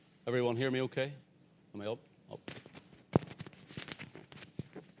Everyone hear me okay? Am I up? Up.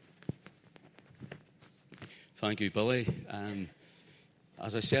 Thank you, Billy.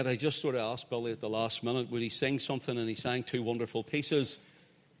 As I said, I just sort of asked Billy at the last minute, would he sing something? And he sang two wonderful pieces.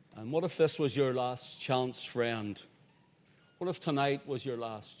 And what if this was your last chance, friend? What if tonight was your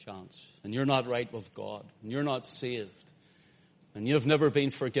last chance and you're not right with God and you're not saved and you've never been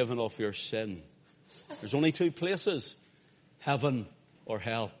forgiven of your sin? There's only two places, heaven or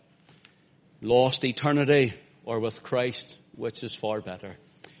hell. Lost eternity or with Christ, which is far better.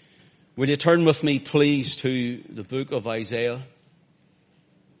 Will you turn with me, please, to the book of Isaiah?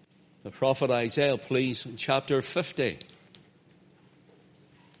 The prophet Isaiah, please, in chapter 50.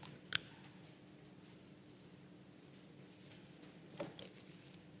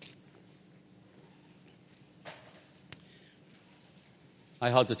 I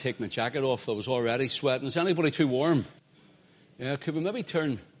had to take my jacket off. I was already sweating. Is anybody too warm? Yeah, could we maybe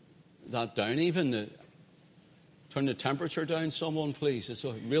turn that down even? Turn the temperature down, someone, please. It's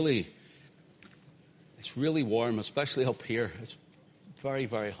really warm, especially up here. It's very,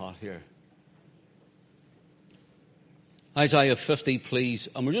 very hot here. Isaiah 50, please.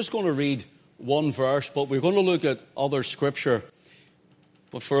 And we're just going to read one verse, but we're going to look at other scripture.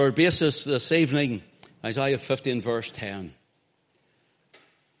 But for our basis this evening, Isaiah 50 and verse 10.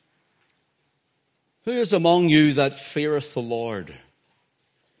 Who is among you that feareth the Lord,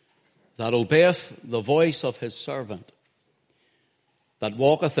 that obeyeth the voice of his servant, that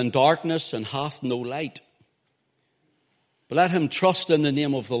walketh in darkness and hath no light? But let him trust in the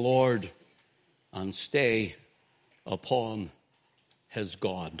name of the Lord and stay upon his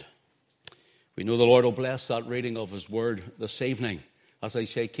God. We know the Lord will bless that reading of his word this evening. As I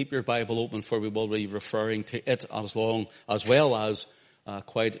say, keep your Bible open, for we will be referring to it as well as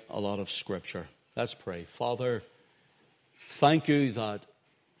quite a lot of scripture. Let's pray. Father, thank you that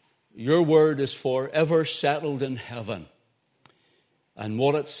your word is forever settled in heaven. And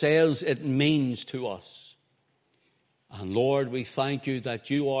what it says, it means to us. And Lord, we thank you that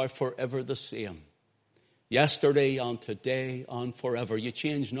you are forever the same. Yesterday and today and forever. You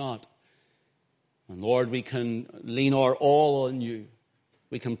change not. And Lord, we can lean our all on you.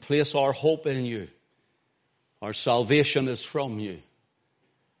 We can place our hope in you. Our salvation is from you.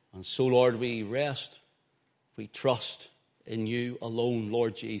 And so, Lord, we rest, we trust in you alone,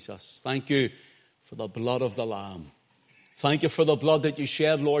 Lord Jesus. Thank you for the blood of the Lamb. Thank you for the blood that you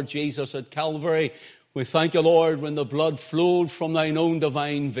shed, Lord Jesus, at Calvary. We thank you, Lord, when the blood flowed from thine own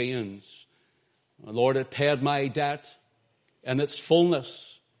divine veins. Lord, it paid my debt in its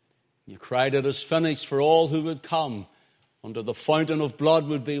fullness. You cried, it is finished, for all who would come under the fountain of blood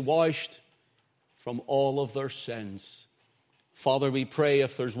would be washed from all of their sins. Father, we pray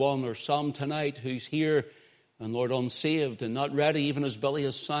if there's one or some tonight who's here and, Lord, unsaved and not ready, even as Billy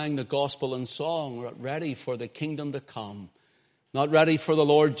has sang the gospel in song, not ready for the kingdom to come, not ready for the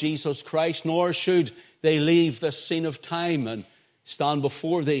Lord Jesus Christ, nor should they leave this scene of time and stand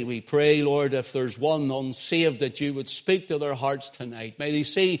before thee. We pray, Lord, if there's one unsaved, that you would speak to their hearts tonight. May they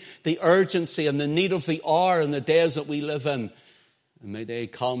see the urgency and the need of the hour and the days that we live in. And may they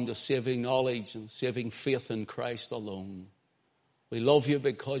come to saving knowledge and saving faith in Christ alone. We love you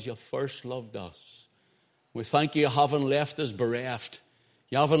because you first loved us. We thank you haven't left us bereft.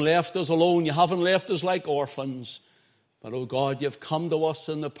 You haven't left us alone. You haven't left us like orphans. But, oh God, you've come to us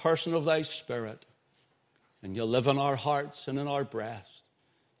in the person of thy Spirit. And you live in our hearts and in our breast.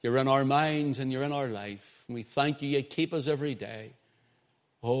 You're in our minds and you're in our life. And we thank you. You keep us every day.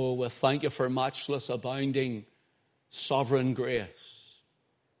 Oh, we thank you for matchless, abounding, sovereign grace.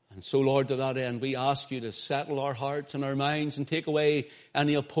 And so, Lord, to that end, we ask you to settle our hearts and our minds and take away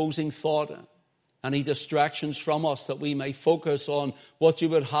any opposing thought, any distractions from us, that we may focus on what you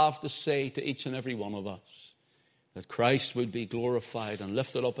would have to say to each and every one of us. That Christ would be glorified and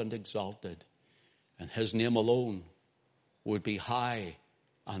lifted up and exalted. And his name alone would be high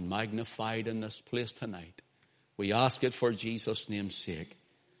and magnified in this place tonight. We ask it for Jesus' name's sake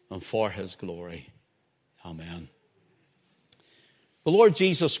and for his glory. Amen. The Lord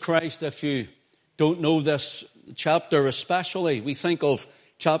Jesus Christ, if you don't know this chapter especially, we think of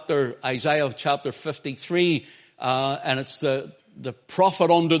Isaiah chapter 53, and it's the prophet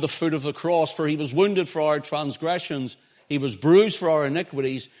under the foot of the cross. For he was wounded for our transgressions, he was bruised for our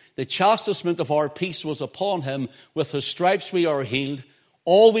iniquities. The chastisement of our peace was upon him. With his stripes we are healed.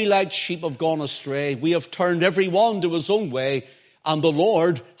 All we like sheep have gone astray. We have turned every one to his own way, and the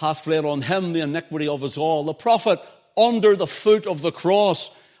Lord hath laid on him the iniquity of us all. The prophet under the foot of the cross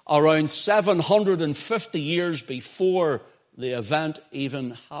around 750 years before the event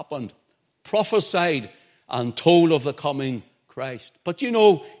even happened, prophesied and told of the coming Christ. But you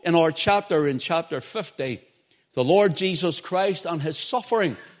know, in our chapter, in chapter 50, the Lord Jesus Christ and his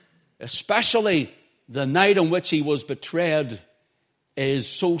suffering, especially the night on which he was betrayed, is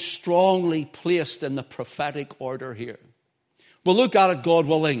so strongly placed in the prophetic order here. We'll look at it, God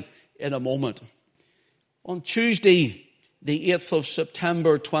willing, in a moment. On Tuesday, the 8th of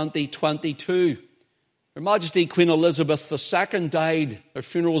September 2022, Her Majesty Queen Elizabeth II died. Her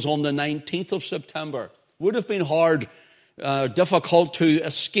funeral was on the 19th of September. Would have been hard, difficult to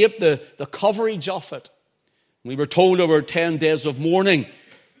escape the coverage of it. We were told there were 10 days of mourning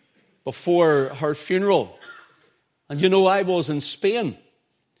before her funeral. And you know, I was in Spain,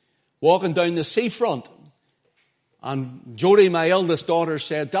 walking down the seafront. And Jodie, my eldest daughter,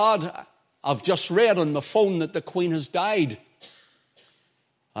 said, "Dad, I've just read on my phone that the Queen has died."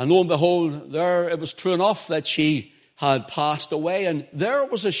 And lo and behold, there it was true enough that she had passed away. And there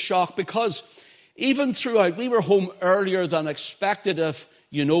was a shock, because even throughout, we were home earlier than expected,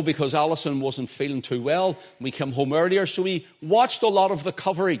 because Alison wasn't feeling too well. We came home earlier, so we watched a lot of the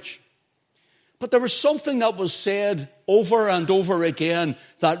coverage. But there was something that was said over and over again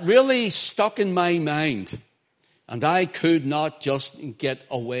that really stuck in my mind. And I could not just get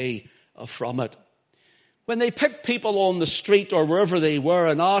away from it. When they picked people on the street or wherever they were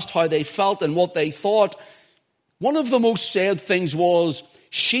and asked how they felt and what they thought, one of the most said things was,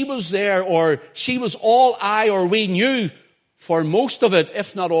 she was there, or she was all I or we knew for most of it,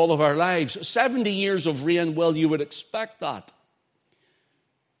 if not all of our lives. 70 years of reign, well, you would expect that.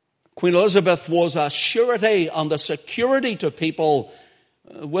 Queen Elizabeth was a surety and a security to people,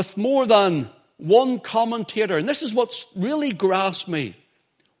 with more than one commentator. And this is what's really grasped me.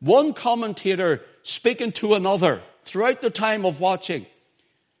 One commentator speaking to another throughout the time of watching.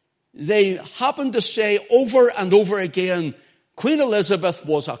 They happened to say over and over again, Queen Elizabeth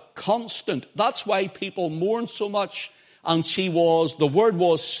was a constant. That's why people mourn so much. And the word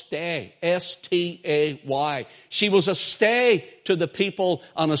was stay, S-T-A-Y. She was a stay to the people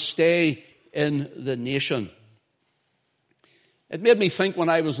and a stay in the nation. It made me think when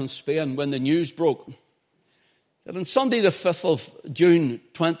I was in Spain, when the news broke, that on Sunday the 5th of June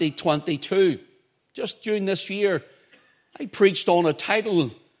 2022, just June this year, I preached on a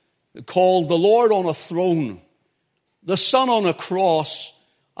title called "The Lord on a Throne, the Son on a Cross,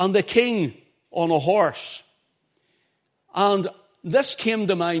 and the King on a Horse." And this came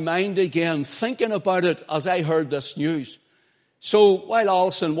to my mind again, thinking about it as I heard this news. So while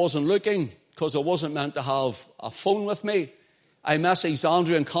Alison wasn't looking, because I wasn't meant to have a phone with me, I messaged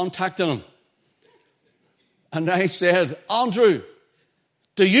Andrew and contacted him. And I said, "Andrew,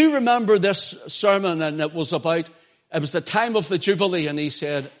 do you remember this sermon?" And it was the time of the Jubilee. And he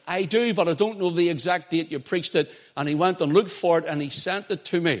said, "I do, but I don't know the exact date you preached it." And he went and looked for it and he sent it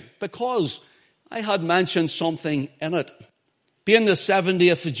to me, because I had mentioned something in it. Being the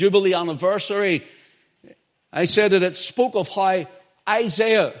 70th Jubilee anniversary, I said that it spoke of how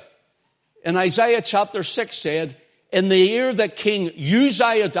Isaiah, in Isaiah chapter 6 said, "In the year that King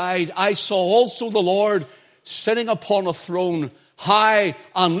Uzziah died, I saw also the Lord sitting upon a throne, high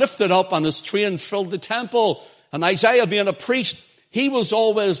and lifted up, and his train filled the temple." And Isaiah, being a priest, he was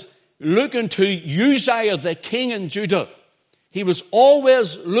always looking to Uzziah, the king in Judah. He was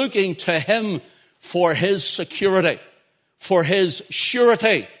always looking to him for his security, for his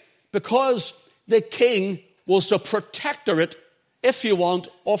surety, because the king was the protectorate, if you want,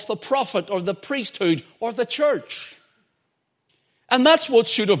 of the prophet or the priesthood or the church. And that's what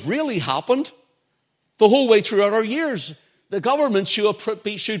should have really happened the whole way throughout our years. The government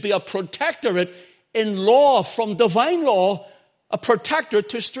should be a protectorate in law, from divine law, a protectorate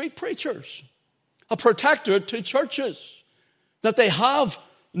to street preachers, a protectorate to churches, that they have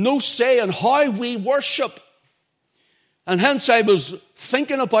no say in how we worship. And hence I was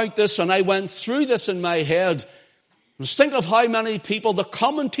thinking about this, and I went through this in my head. I was thinking of how many people, the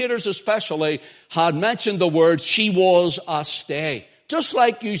commentators especially, had mentioned the word, "she was a stay." Just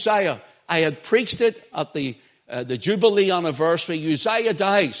like Uzziah. I had preached it at the Jubilee anniversary. Uzziah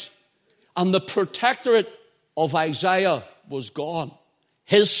dies, and the protectorate of Isaiah was gone.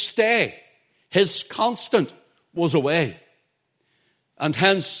 His stay, his constant, was away. And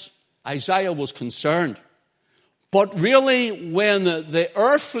hence Isaiah was concerned. But really, when the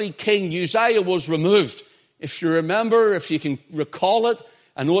earthly king Uzziah was removed, if you remember, if you can recall it,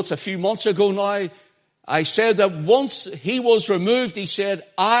 I know it's a few months ago now, I said that once he was removed, he said,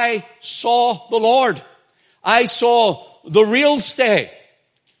 "I saw the Lord. I saw the real stay.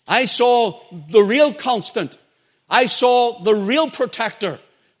 I saw the real constant. I saw the real protector.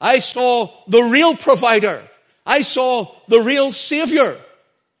 I saw the real provider. I saw the real savior."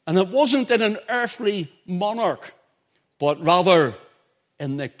 And it wasn't in an earthly monarch, but rather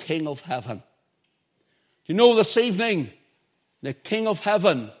in the King of heaven. You know, this evening, the King of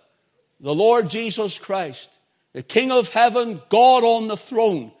heaven, the Lord Jesus Christ, the King of heaven, God on the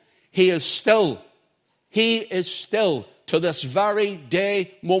throne, He is still, to this very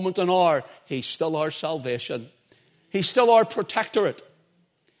day, moment and hour, He's still our salvation. He's still our protectorate.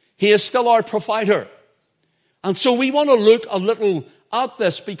 He is still our provider. And so we want to look a little at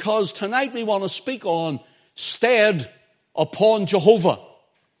this, because tonight we want to speak on stead upon Jehovah.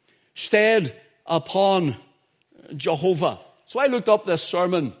 Stead upon Jehovah. So I looked up this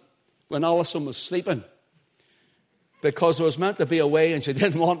sermon when Alison was sleeping, because I was meant to be away and she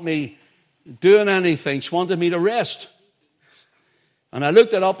didn't want me doing anything. She wanted me to rest. And I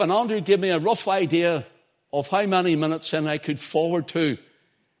looked it up, and Andrew gave me a rough idea of how many minutes in I could forward to.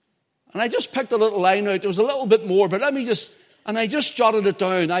 And I just picked a little line out. There was a little bit more, but I just jotted it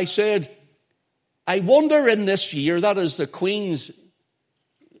down. I said, I wonder in this year, that is the Queen's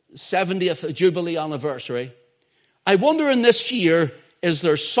 70th Jubilee anniversary, I wonder in this year, is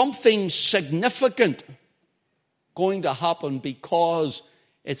there something significant going to happen because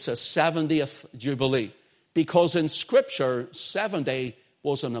it's a 70th Jubilee? Because in Scripture, 70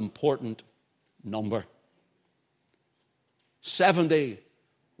 was an important number. 70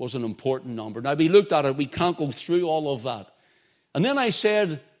 was an important number. Now, we looked at it. We can't go through all of that. And then I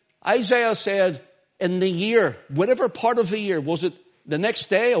said, Isaiah said, in the year, whatever part of the year, was it the next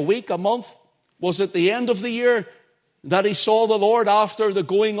day, a week, a month? Was it the end of the year that he saw the Lord after the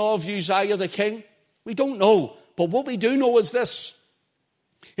going of Uzziah the king? We don't know. But what we do know is this,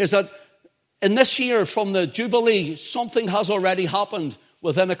 is that in this year from the Jubilee, something has already happened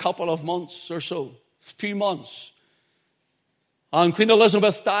within a couple of months or so, a few months. And Queen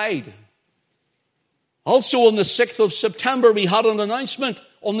Elizabeth died. Also on the 6th of September, we had an announcement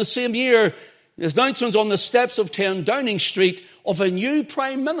on the same year, the announcement on the steps of 10 Downing Street of a new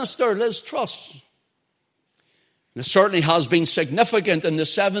Prime Minister, Liz Truss. And it certainly has been significant in the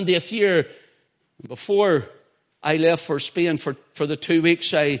 70th year. Before I left for Spain for the 2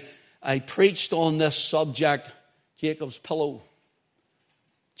 weeks, I preached on this subject, Jacob's pillow,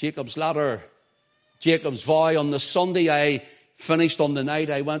 Jacob's ladder, Jacob's vow. On the Sunday I finished, on the night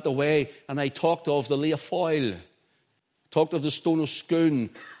I went away, and I talked of the Leofoil, talked of the stone of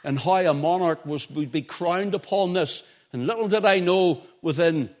Scone, and how a monarch would be crowned upon this. And little did I know,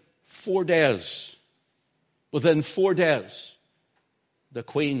 within 4 days, the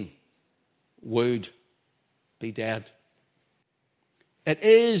Queen would be dead. It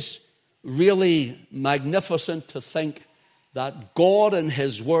is really magnificent to think that God in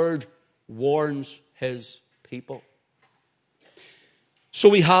His Word warns His people. So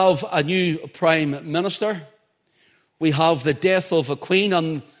we have a new Prime Minister. We have the death of a Queen,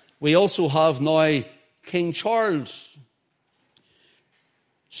 and we also have now King Charles.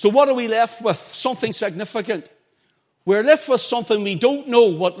 So what are we left with? Something significant. We're left with something we don't know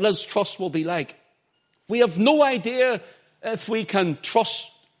what Liz Truss will be like. We have no idea if we can trust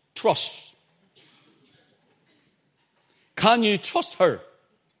Truss. Can you trust her?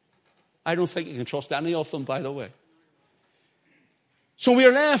 I don't think you can trust any of them, by the way. So we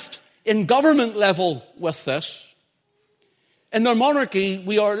are left in government level with this. In their monarchy,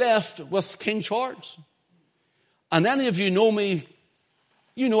 we are left with King Charles. And any of you know me,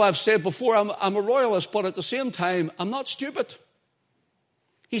 you know I've said before, I'm a royalist, but at the same time, I'm not stupid.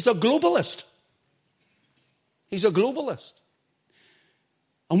 He's a globalist. He's a globalist.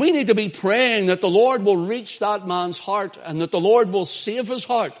 And we need to be praying that the Lord will reach that man's heart, and that the Lord will save his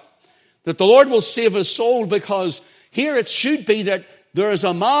heart, that the Lord will save his soul, because here it should be that there is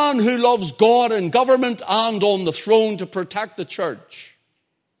a man who loves God in government and on the throne to protect the church.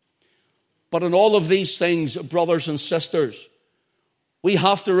 But in all of these things, brothers and sisters, we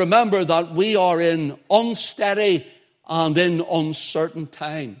have to remember that we are in unsteady and in uncertain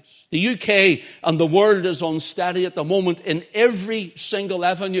times. The UK and the world is unsteady at the moment in every single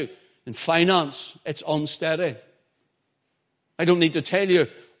avenue. In finance, it's unsteady. I don't need to tell you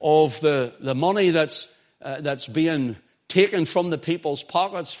of the money that's being taken from the people's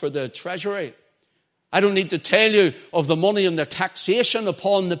pockets for the treasury. I don't need to tell you of the money and the taxation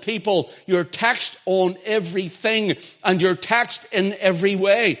upon the people. You're taxed on everything, and you're taxed in every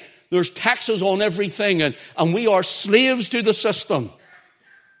way. There's taxes on everything, and we are slaves to the system.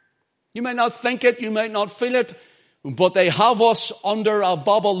 You might not think it, you might not feel it, but they have us under a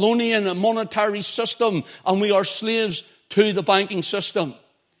Babylonian monetary system, and we are slaves to the banking system.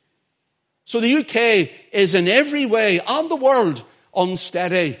 So the UK is in every way, and the world,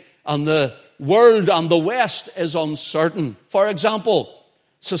 unsteady, and the world and the West is uncertain. For example,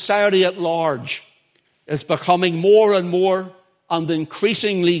 society at large is becoming more and more and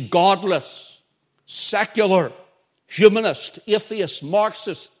increasingly godless, secular, humanist, atheist,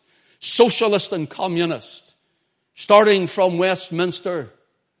 Marxist, socialist and communist, starting from Westminster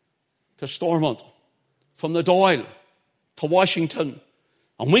to Stormont, from the Dáil to Washington.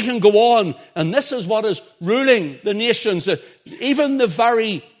 And we can go on, and this is what is ruling the nations. Even the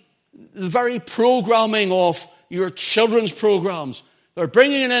very programming of your children's programs, they're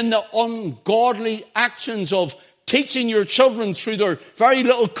bringing in the ungodly actions of teaching your children through their very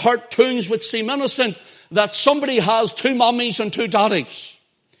little cartoons which seem innocent that somebody has two mummies and two daddies.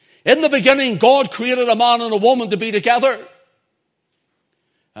 In the beginning, God created a man and a woman to be together.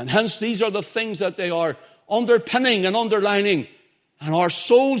 And hence these are the things that they are underpinning and underlining. And our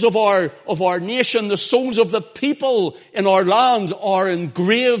souls of our nation, the souls of the people in our land are in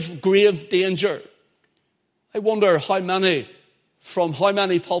grave, grave danger. I wonder how many, from how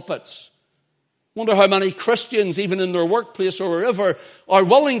many pulpits, wonder how many Christians, even in their workplace or wherever, are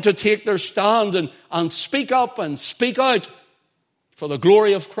willing to take their stand and speak up and speak out for the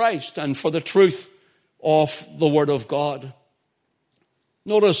glory of Christ and for the truth of the Word of God.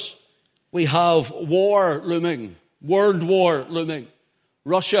 Notice we have war looming, world war looming.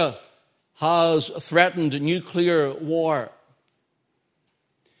 Russia has threatened nuclear war.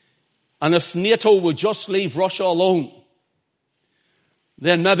 And if NATO would just leave Russia alone,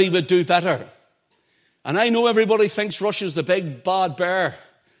 then maybe we'd do better. And I know everybody thinks Russia's the big bad bear.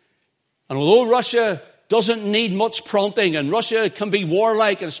 And although Russia doesn't need much prompting, and Russia can be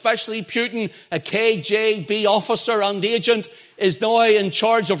warlike, and especially Putin, a KGB officer and agent, is now in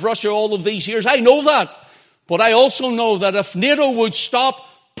charge of Russia all of these years. I know that. But I also know that if NATO would stop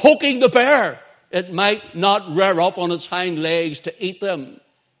poking the bear, it might not rear up on its hind legs to eat them.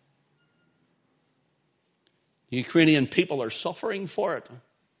 The Ukrainian people are suffering for it.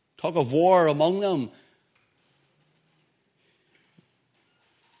 Talk of war among them.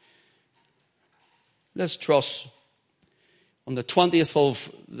 Liz Truss, on the 20th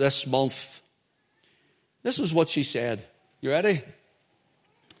of this month, this is what she said. You ready?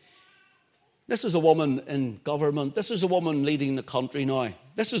 This is a woman in government. This is a woman leading the country now.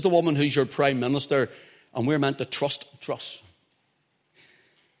 This is the woman who's your prime minister, and we're meant to trust Truss.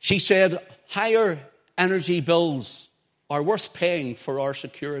 She said, higher energy bills are worth paying for our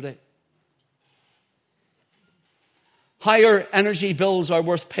security. Higher energy bills are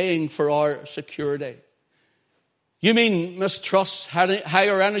worth paying for our security. You mean, Miss Truss,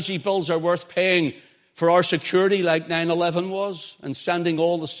 higher energy bills are worth paying for our security like 9/11 was, and sending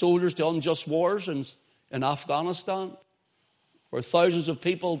all the soldiers to unjust wars in Afghanistan, where thousands of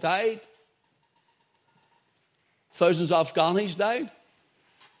people died? Thousands of Afghanis died?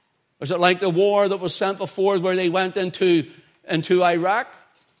 Or is it like the war that was sent before, where they went into Iraq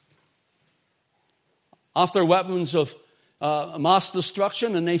after weapons of mass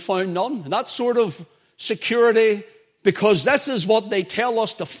destruction and they found none? That sort of security, because this is what they tell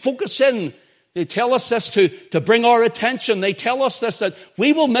us to focus in. They tell us this to bring our attention. They tell us this, that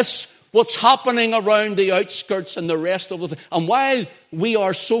we will miss what's happening around the outskirts and the rest of the thing. And while we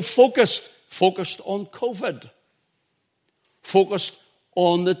are so focused on COVID, focused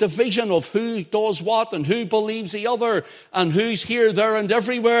on the division of who does what and who believes the other and who's here, there and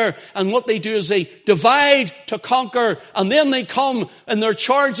everywhere. And what they do is they divide to conquer, and then they come and they're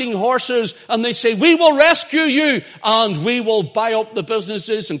charging horses and they say, we will rescue you and we will buy up the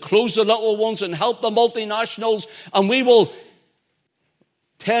businesses and close the little ones and help the multinationals, and we will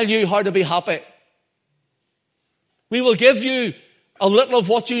tell you how to be happy. We will give you a little of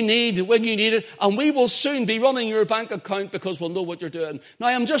what you need when you need it, and we will soon be running your bank account because we'll know what you're doing. Now,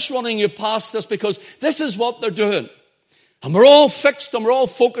 I'm just running you past this because this is what they're doing. And we're all fixed and we're all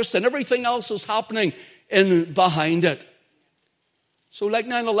focused, and everything else is happening in behind it. So like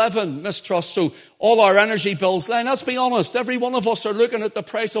 9/11, Miss Truss, so all our energy bills, now let's be honest, every one of us are looking at the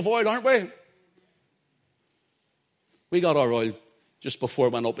price of oil, aren't we? We got our oil just before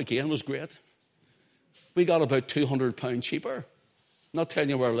it went up again. It was great. We got about £200 cheaper. I'm not telling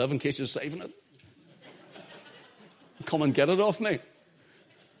you where I live in case you're saving it. Come and get it off me.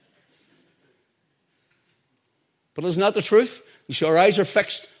 But isn't that the truth? You see, our eyes are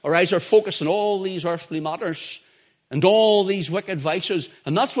fixed, our eyes are focused on all these earthly matters and all these wicked vices.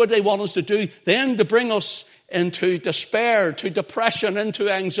 And that's what they want us to do. Then to bring us into despair, to depression, into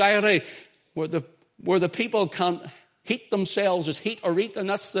anxiety, where the people can't heat themselves as heat or eat. And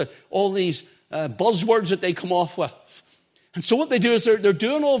that's all these buzzwords that they come off with. And so what they do is they're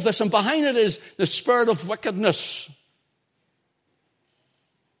doing all of this, and behind it is the spirit of wickedness.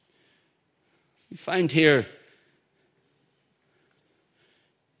 You find here,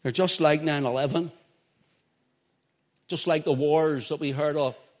 they're just like 9/11. just like the wars that we heard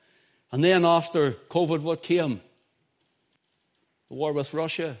of. And then after COVID, what came? The war with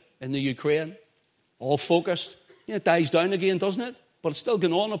Russia in the Ukraine. All focused. It dies down again, doesn't it? But it's still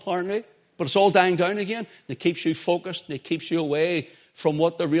going on apparently. But it's all dying down again. And it keeps you focused and it keeps you away from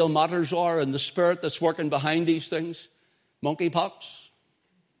what the real matters are and the spirit that's working behind these things. Monkeypox.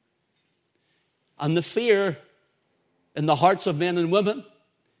 And the fear in the hearts of men and women.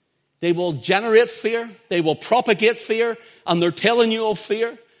 They will generate fear. They will propagate fear. And they're telling you of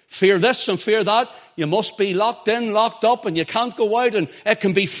fear. Fear this and fear that. You must be locked in, locked up, and you can't go out. And it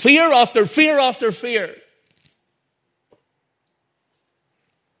can be fear after fear after fear.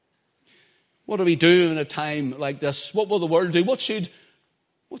 What do we do in a time like this? What will the world do? What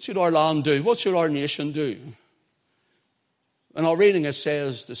should our land do? What should our nation do? In our reading it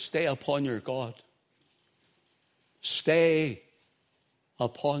says to stay upon your God. Stay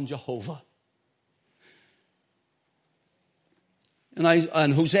upon Jehovah.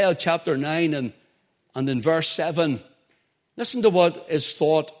 And Hosea chapter 9 and in verse 7, listen to what is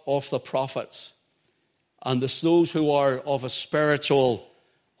thought of the prophets and those who are of a spiritual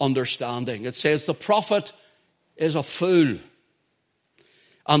understanding. It says the prophet is a fool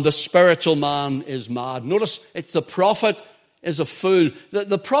and the spiritual man is mad. Notice it's the prophet is a fool.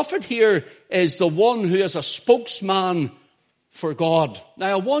 The prophet here is the one who is a spokesman for God. Now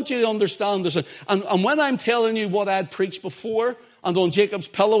I want you to understand this. And when I'm telling you what I'd preached before, and on Jacob's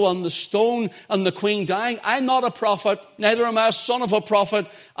pillow, on the stone, and the queen dying, I'm not a prophet, neither am I a son of a prophet,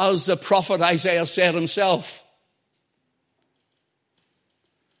 as the prophet Isaiah said himself.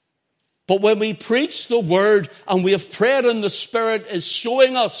 But when we preach the word, and we have prayed in the Spirit is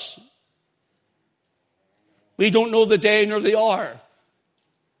showing us, we don't know the day nor the hour,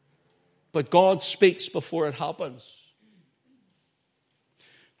 but God speaks before it happens.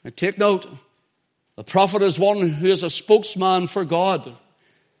 Now take note. The prophet is one who is a spokesman for God.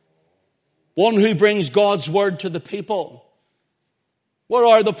 One who brings God's word to the people. Where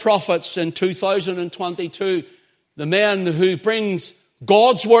are the prophets in 2022? The men who brings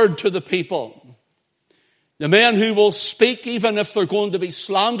God's word to the people. The men who will speak even if they're going to be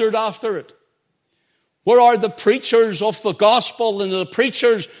slandered after it. Where are the preachers of the gospel and the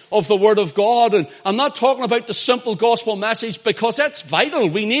preachers of the word of God? And I'm not talking about the simple gospel message because that's vital.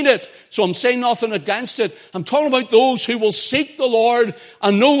 We need it. So I'm saying nothing against it. I'm talking about those who will seek the Lord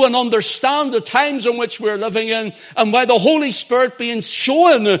and know and understand the times in which we're living in, and by the Holy Spirit being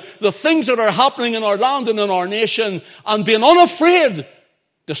shown the things that are happening in our land and in our nation, and being unafraid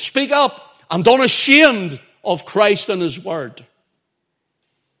to speak up and unashamed of Christ and His word.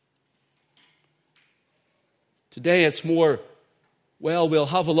 Today it's more, well, we'll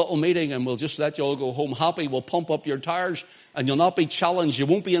have a little meeting and we'll just let you all go home happy. We'll pump up your tires and you'll not be challenged. You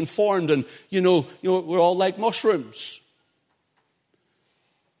won't be informed. And, you know, we're all like mushrooms.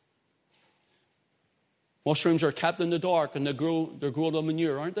 Mushrooms are kept in the dark and they're growing on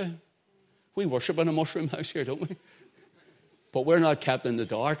manure, aren't they? We worship in a mushroom house here, don't we? But we're not kept in the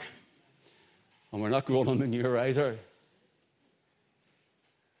dark. And we're not growing on manure either.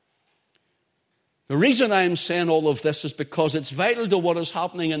 The reason I'm saying all of this is because it's vital to what is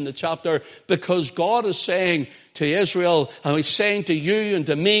happening in the chapter, because God is saying to Israel, and He's saying to you and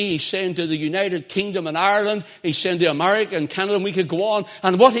to me, He's saying to the United Kingdom and Ireland, He's saying to America and Canada, and we could go on.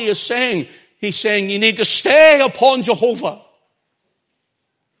 And what He is saying, He's saying you need to stay upon Jehovah.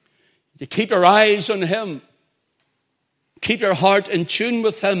 To keep your eyes on Him. Keep your heart in tune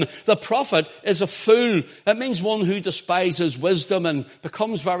with Him. The prophet is a fool. It means one who despises wisdom and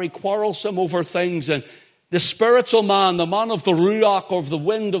becomes very quarrelsome over things. And the spiritual man, the man of the ruach, of the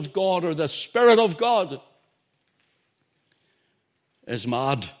wind of God, or the Spirit of God, is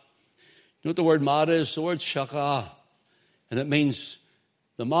mad. You know what the word mad is? The word shaka. And it means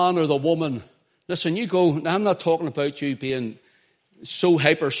the man or the woman. Listen, you go, now I'm not talking about you being so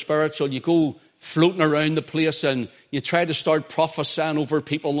hyper-spiritual. You go floating around the place and you try to start prophesying over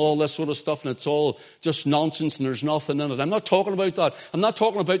people and all this sort of stuff, and it's all just nonsense and there's nothing in it. I'm not talking about that. I'm not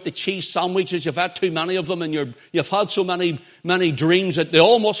talking about the cheese sandwiches. You've had too many of them and you've had so many dreams that they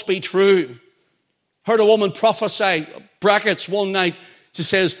all must be true. Heard a woman prophesy, brackets, one night. She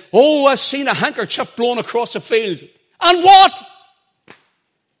says, oh, I've seen a handkerchief blown across a field. And what?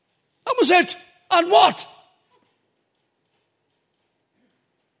 That was it. And what?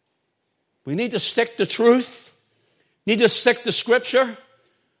 We need to stick to truth. We need to stick to Scripture.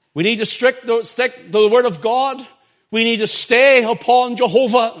 We need to stick to the Word of God. We need to stay upon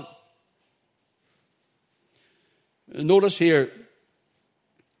Jehovah. Notice here,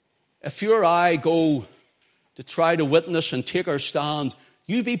 if you or I go to try to witness and take our stand,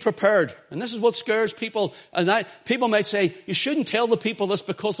 You be prepared. And this is what scares people. And people might say, you shouldn't tell the people this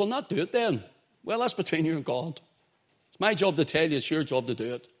because they'll not do it then. Well, that's between you and God. It's my job to tell you. It's your job to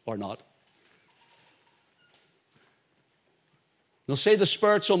do it or not. They'll say the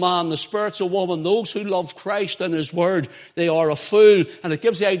spiritual man, the spiritual woman, those who love Christ and His Word, they are a fool. And it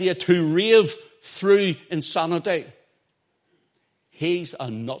gives the idea to rave through insanity. He's a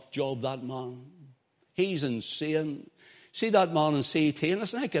nut job, that man. He's insane. See that man in CET, and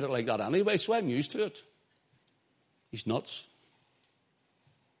listen, I get it like that anyway, so I'm used to it. He's nuts.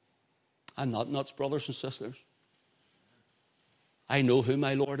 I'm not nuts, brothers and sisters. I know who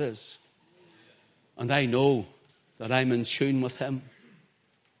my Lord is. And I know that I'm in tune with Him.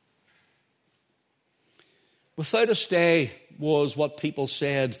 Without a stay was what people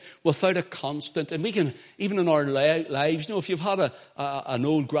said, without a constant. And we can, even in our lives, if you've had an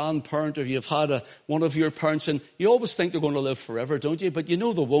old grandparent or you've had one of your parents, and you always think they're going to live forever, don't you? But you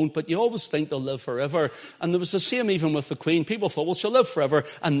know they won't, but you always think they'll live forever. And there was the same even with the Queen. People thought, well, she'll live forever.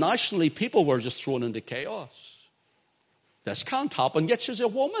 And nationally, people were just thrown into chaos. This can't happen, yet she's a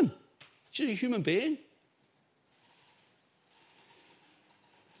woman. She's a human being.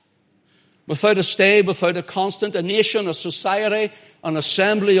 Without a stay, without a constant, a nation, a society, an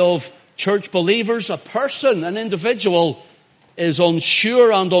assembly of church believers, a person, an individual is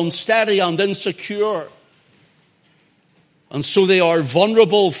unsure and unsteady and insecure. And so they are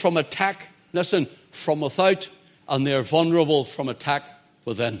vulnerable from attack, listen, from without, and they are vulnerable from attack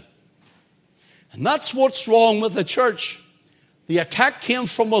within. And that's what's wrong with the church. The attack came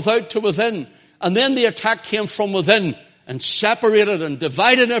from without to within, and then the attack came from within and separated and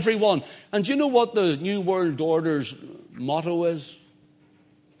divided everyone. And do you know what the New World Order's motto is?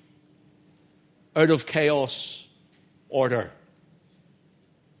 Out of chaos, order.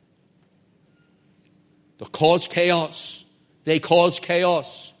 They cause chaos. They cause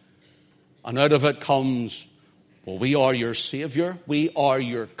chaos. And out of it comes, well, we are your Savior. We are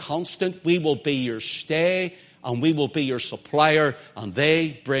your constant. We will be your stay. And we will be your supplier. And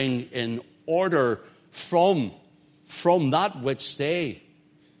they bring in order from that which they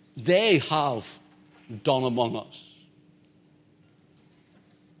have done among us.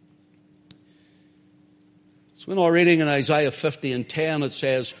 So in our reading in Isaiah 50 and 10, it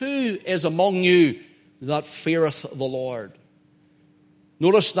says, who is among you that feareth the Lord?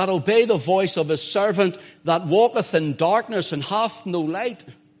 Notice, that obey the voice of his servant, that walketh in darkness and hath no light.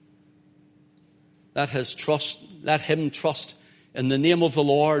 Let him trust in the name of the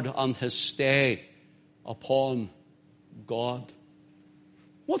Lord and his stay upon God.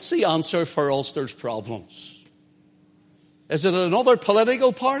 What's the answer for Ulster's problems? Is it another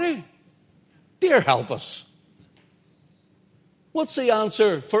political party? Dear help us. What's the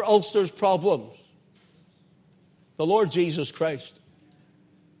answer for Ulster's problems? The Lord Jesus Christ.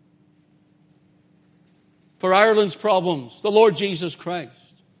 For Ireland's problems, the Lord Jesus Christ.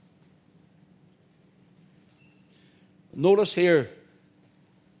 Notice here,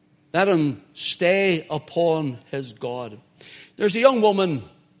 let him stay upon his God. There's a young woman,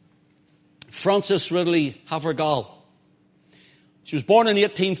 Frances Ridley Havergal. She was born in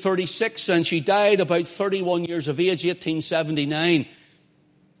 1836 and she died about 31 years of age, 1879.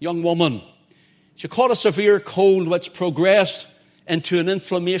 Young woman. She caught a severe cold which progressed into an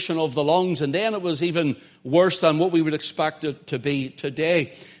inflammation of the lungs, and then it was even worse than what we would expect it to be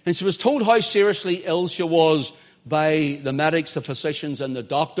today. And she was told how seriously ill she was by the medics, the physicians, and the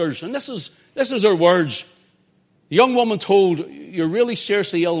doctors. And this is her words. The young woman told, you're really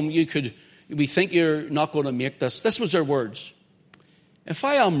seriously ill and we think you're not going to make this. This was her words. If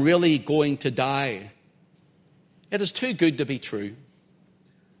I am really going to die, it is too good to be true.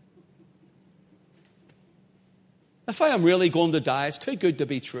 If I am really going to die, it's too good to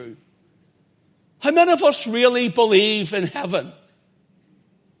be true. How many of us really believe in heaven?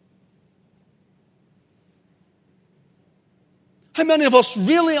 How many of us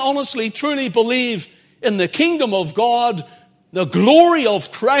really, honestly, truly believe in the kingdom of God, the glory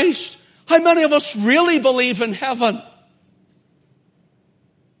of Christ? How many of us really believe in heaven?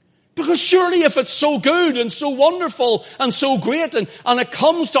 Because surely if it's so good and so wonderful and so great and it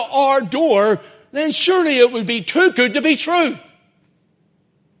comes to our door, then surely it would be too good to be true. Do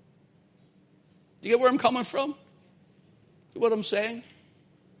you get where I'm coming from? You know what I'm saying?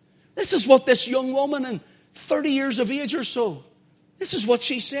 This is what this young woman in 30 years of age or so, this is what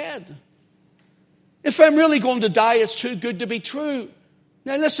she said. If I'm really going to die, it's too good to be true.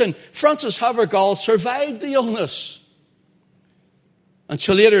 Now listen, Frances Havergal survived the illness. And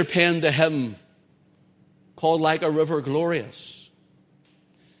she later penned a hymn called Like a River Glorious,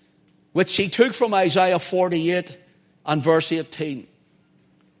 which she took from Isaiah 48 and verse 18.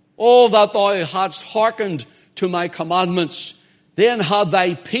 Oh, that thou hadst hearkened to my commandments, then had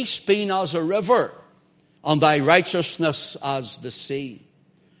thy peace been as a river, and thy righteousness as the sea.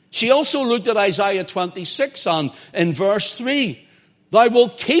 She also looked at Isaiah 26, and in verse 3, thou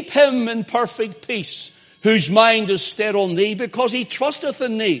wilt keep him in perfect peace, whose mind is stayed on thee, because he trusteth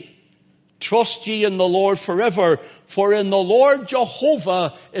in thee. Trust ye in the Lord forever, for in the Lord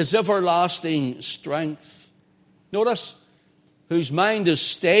Jehovah is everlasting strength. Notice, whose mind is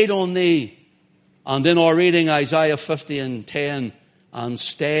stayed on thee. And in our reading, Isaiah 50 and 10, and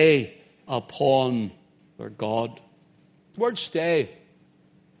stay upon their God. The word stay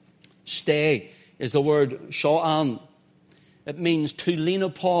is the word sha'an. It means to lean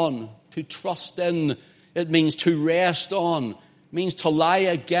upon, to trust in. It means to rest on. It means to lie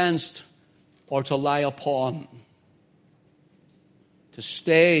against or to lie upon. To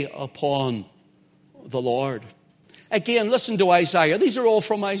stay upon the Lord. Again, listen to Isaiah. These are all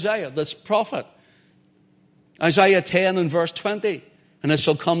from Isaiah, this prophet. Isaiah 10 and verse 20. And it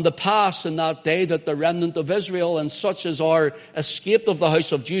shall come to pass in that day that the remnant of Israel and such as are escaped of the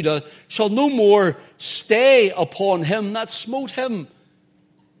house of Judah shall no more stay upon him that smote him.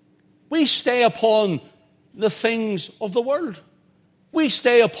 We stay upon the things of the world. We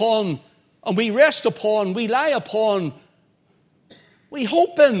stay upon and we rest upon, we lie upon, we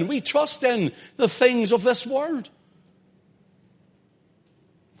hope in, we trust in the things of this world.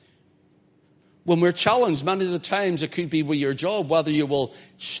 When we're challenged, many of the times it could be with your job, whether you will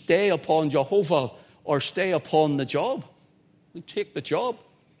stay upon Jehovah or stay upon the job. We take the job.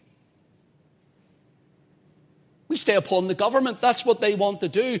 We stay upon the government. That's what they want to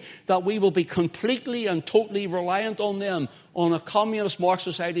do, that we will be completely and totally reliant on them, on a communist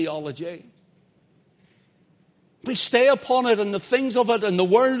Marxist ideology. We stay upon it and the things of it and the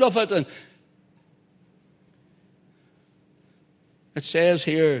world of it. And it says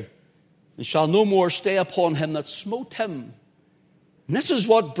here, and shall no more stay upon him that smote him. And this is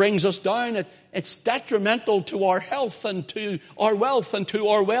what brings us down. It's detrimental to our health and to our wealth and to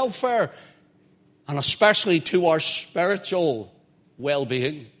our welfare, and especially to our spiritual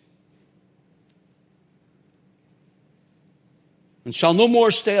well-being. And shall no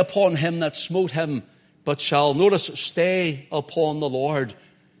more stay upon him that smote him, but shall, notice, stay upon the Lord.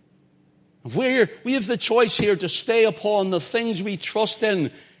 We have the choice here to stay upon the things we trust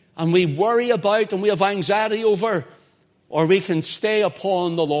in and we worry about and we have anxiety over, or we can stay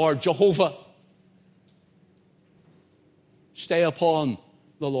upon the Lord, Jehovah. Stay upon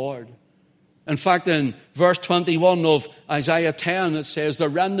the Lord. In fact, in verse 21 of Isaiah 10, it says, the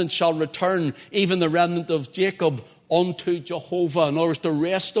remnant shall return, even the remnant of Jacob, unto Jehovah, in order to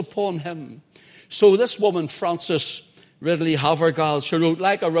rest upon him. So this woman, Frances Ridley Havergal, she wrote,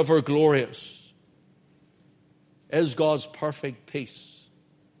 like a river glorious is God's perfect peace.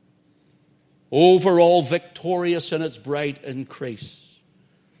 Over all victorious in its bright increase.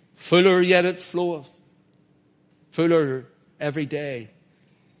 Fuller yet it floweth. Fuller every day.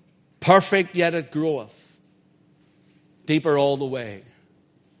 Perfect yet it groweth. Deeper all the way.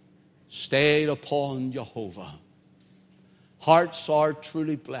 Stayed upon Jehovah. Hearts are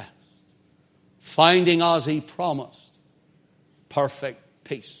truly blessed. Finding as he promised. Perfect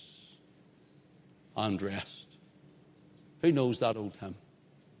peace and rest. Who knows that old hymn?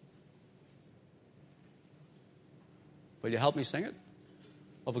 Will you help me sing it?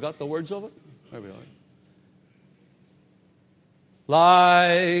 Have I got the words of it? There we are.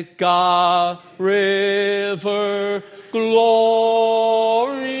 Like a river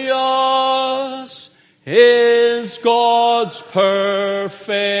glorious is God's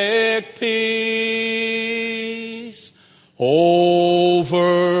perfect peace. Over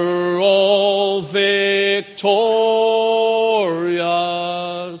all victorious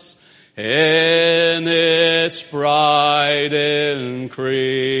in its bright increase.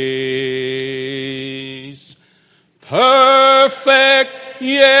 Perfect,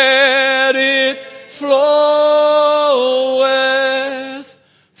 yet it floweth,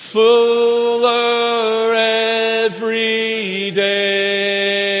 fuller every day.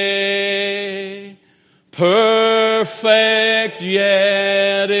 Perfect,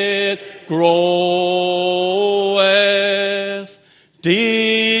 yet it groweth,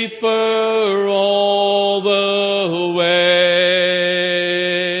 deeper all the way.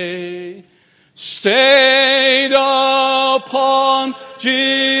 Stayed upon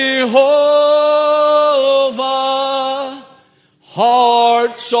Jehovah,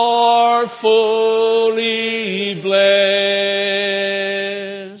 hearts are fully blessed,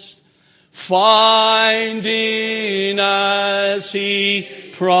 finding as he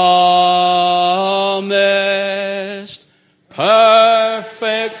promised,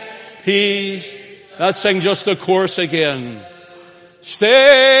 perfect Let's sing just the chorus again.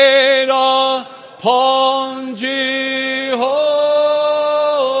 Stayed upon Jehovah,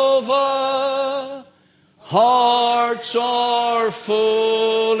 hearts are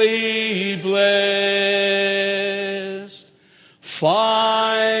fully blessed,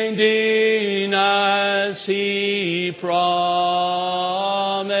 finding as He promised,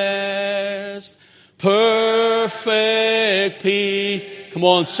 perfect peace. Come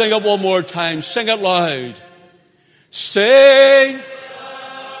on, sing it one more time. Sing it loud. Sing.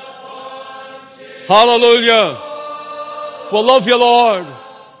 Hallelujah. We love you, Lord.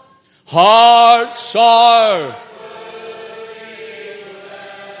 Hearts are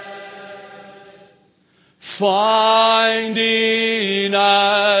finding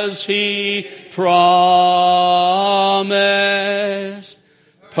as He promised,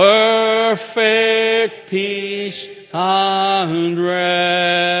 perfect peace and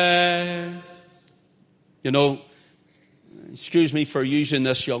rest. You know, excuse me for using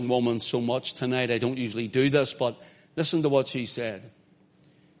this young woman so much tonight. I don't usually do this, but listen to what she said.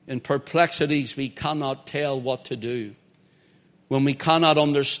 In perplexities, we cannot tell what to do. When we cannot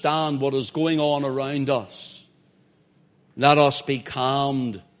understand what is going on around us, let us be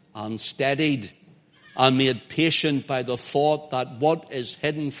calmed and steadied and made patient by the thought that what is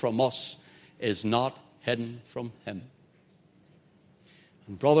hidden from us is not hidden from Him.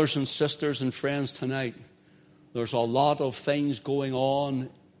 And brothers and sisters and friends, tonight, there's a lot of things going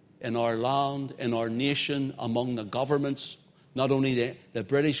on in our land, in our nation, among the governments, not only the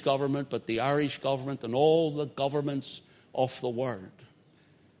British government, but the Irish government and all the governments of the world.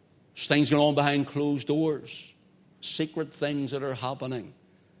 There's things going on behind closed doors, secret things that are happening,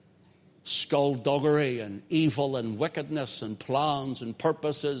 skullduggery and evil and wickedness and plans and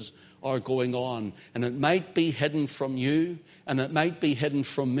purposes are going on. And it might be hidden from you and it might be hidden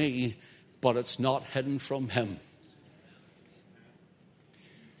from me, but it's not hidden from Him.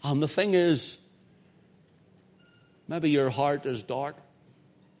 And the thing is, maybe your heart is dark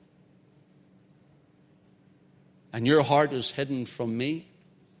and your heart is hidden from me.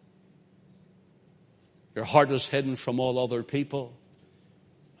 Your heart is hidden from all other people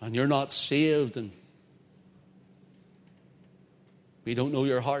and you're not saved, and we don't know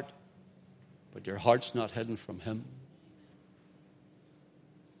your heart, but your heart's not hidden from Him,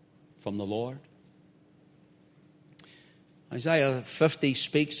 from the Lord. Isaiah 50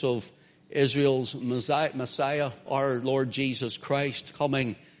 speaks of Israel's Messiah, our Lord Jesus Christ,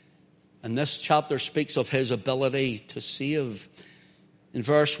 coming. And this chapter speaks of His ability to save. In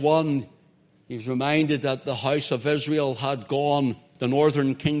verse 1, He's reminded that the house of Israel had gone, the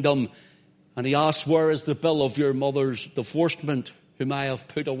northern kingdom, and He asks, where is the bill of your mother's divorcement, whom I have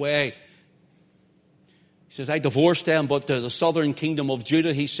put away? He says, I divorced them, but to the southern kingdom of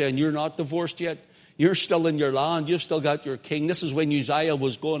Judah, He's saying, you're not divorced yet. You're still in your land. You've still got your king. This is when Uzziah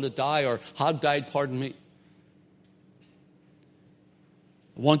was going to die, or had died, pardon me.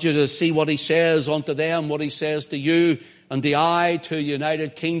 I want you to see what He says unto them, what He says to you, and the I to the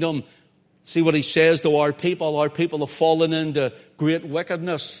United Kingdom. See what He says to our people. Our people have fallen into great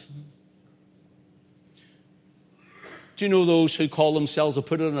wickedness. Do you know those who call themselves, I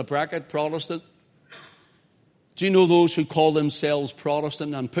put it in a bracket, Protestant? Do you know those who call themselves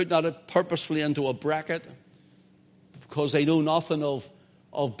Protestant? I'm putting that purposefully into a bracket because they know nothing of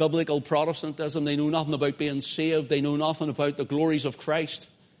biblical Protestantism. They know nothing about being saved. They know nothing about the glories of Christ.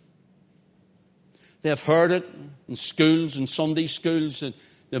 They have heard it in schools and Sunday schools, and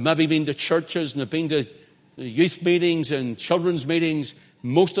they've maybe been to churches and they've been to youth meetings and children's meetings,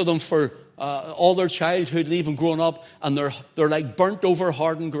 most of them for all their childhood and even growing up, and they're like burnt over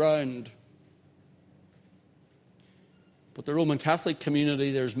hardened ground. But the Roman Catholic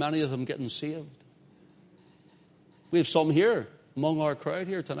community, there's many of them getting saved. We have some here among our crowd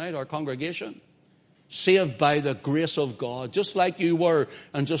here tonight, our congregation, saved by the grace of God, just like you were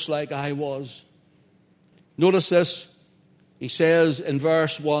and just like I was. Notice this. He says in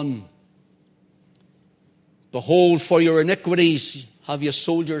verse 1, behold, for your iniquities have you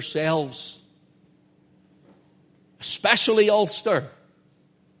sold yourselves, especially Ulster,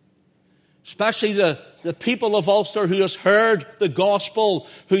 especially the people of Ulster who has heard the gospel,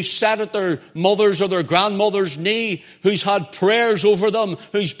 who's sat at their mother's or their grandmother's knee, who's had prayers over them,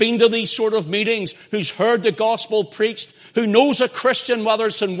 who's been to these sort of meetings, who's heard the gospel preached, who knows a Christian, whether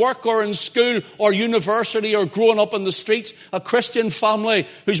it's in work or in school or university or growing up in the streets, a Christian family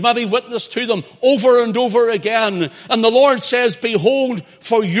who's maybe witnessed to them over and over again. And the Lord says, behold,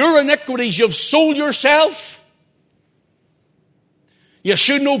 for your iniquities you've sold yourself. You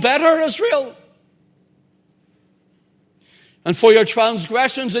should know better, Israel. And for your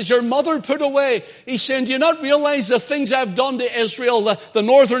transgressions is your mother put away. He's saying, do you not realize the things I've done to Israel, the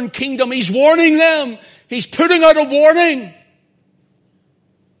northern kingdom? He's warning them. He's putting out a warning.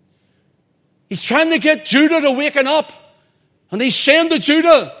 He's trying to get Judah to waken up. And he's saying to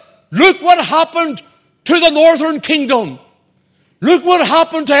Judah, look what happened to the northern kingdom. Look what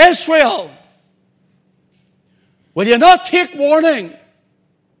happened to Israel. Will you not take warning?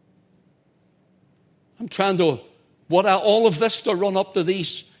 I'm trying to, all of this to run up to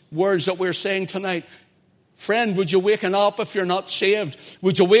these words that we're saying tonight. Friend, would you waken up if you're not saved?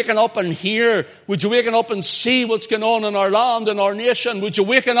 Would you waken up and hear? Would you waken up and see what's going on in our land, in our nation? Would you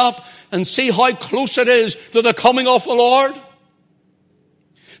waken up and see how close it is to the coming of the Lord?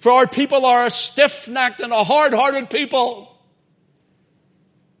 For our people are a stiff-necked and a hard-hearted people.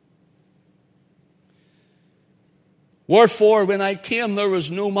 Wherefore, when I came, there was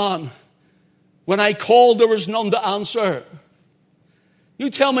no man. When I called, there was none to answer.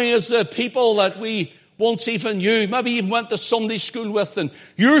 You tell me, as the people that we once even knew, maybe even went to Sunday school with, and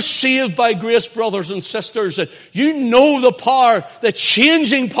you're saved by grace, brothers and sisters, that you know the power, the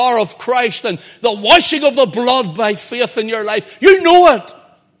changing power of Christ and the washing of the blood by faith in your life. You know it.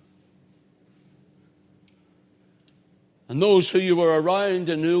 And those who you were around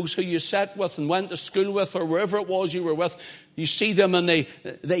and those who you sat with and went to school with or wherever it was you were with, you see them and they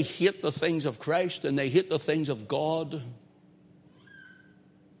hate the things of Christ and they hate the things of God.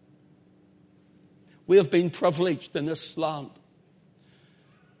 We have been privileged in this land.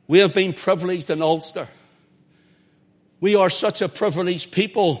 We have been privileged in Ulster. We are such a privileged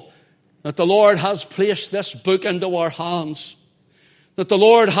people that the Lord has placed this book into our hands. That the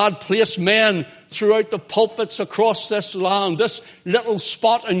Lord had placed men throughout the pulpits across this land, this little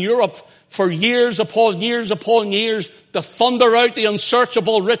spot in Europe, for years upon years upon years, to thunder out the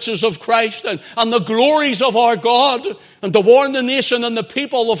unsearchable riches of Christ and the glories of our God, and to warn the nation and the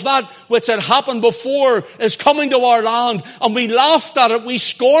people of that which had happened before is coming to our land. And we laughed at it, we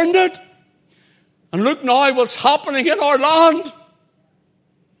scorned it. And look now what's happening in our land.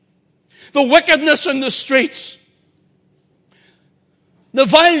 The wickedness in the streets. The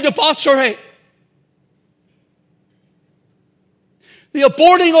vile debauchery. The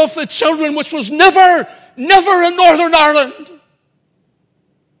aborting of the children, which was never in Northern Ireland.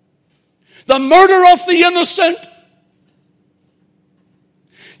 The murder of the innocent.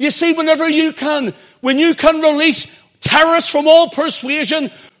 You see, when you can release terrorists from all persuasion,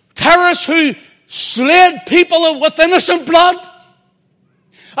 terrorists who slayed people with innocent blood,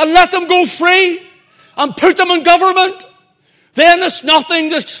 and let them go free, and put them in government, then it's nothing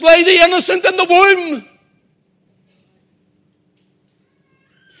to slay the innocent in the womb.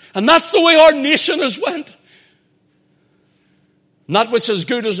 And that's the way our nation has went. And that which is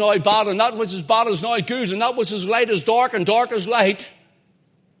good is now bad, and that which is bad is now good, and that which is light is dark, and dark is light.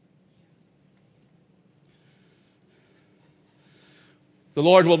 The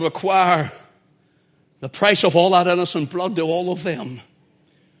Lord will require the price of all that innocent blood to all of them,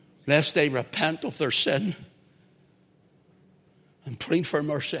 lest they repent of their sin and plead for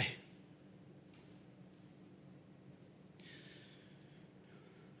mercy.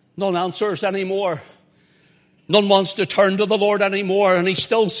 None answers anymore. None wants to turn to the Lord anymore. And he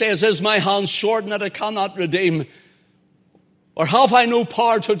still says, is my hand shortened that I cannot redeem? Or have I no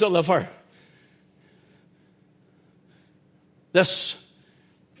power to deliver? This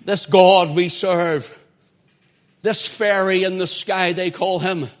God we serve, this fairy in the sky they call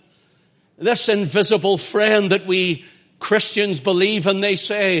him, this invisible friend that we Christians believe in, they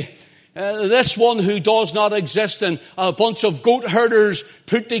say, this one who does not exist, and a bunch of goat herders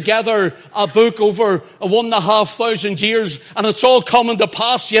put together a book over 1,500 years, and it's all coming to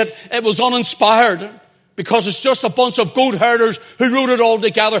pass, yet it was uninspired because it's just a bunch of goat herders who wrote it all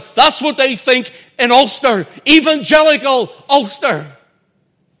together. That's what they think in Ulster, evangelical Ulster.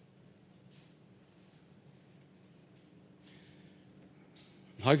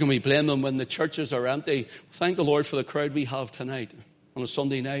 How can we blame them when the churches are empty? Thank the Lord for the crowd we have tonight on a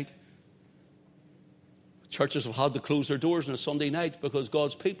Sunday night. Churches have had to close their doors on a Sunday night because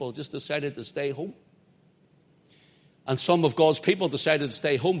God's people just decided to stay home. And some of God's people decided to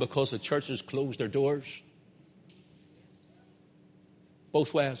stay home because the churches closed their doors.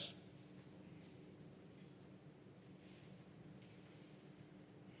 Both ways.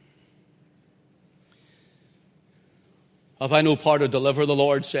 Have I no power to deliver, the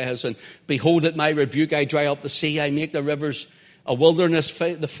Lord says, and behold, at my rebuke I dry up the sea, I make the rivers a wilderness,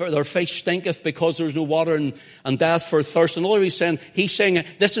 their fish stinketh because there's no water, and death for thirst. And all he's saying,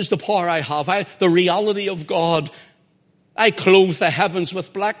 this is the power I have, the reality of God. I clothe the heavens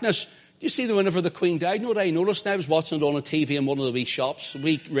with blackness. Do you see that whenever the Queen died, you know what I noticed? I was watching it on a TV in one of the wee shops,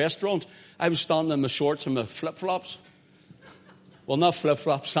 wee restaurant. I was standing in my shorts and my flip-flops. Well, not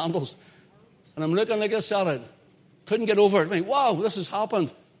flip-flops, sandals. And I'm looking like this at it. Couldn't get over it. I mean, wow, this has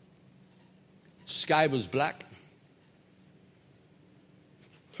happened. Sky was black.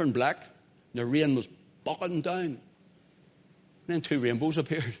 Turned black. The rain was bucketing down. And then 2 rainbows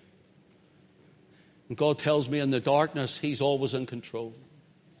appeared. And God tells me in the darkness, He's always in control.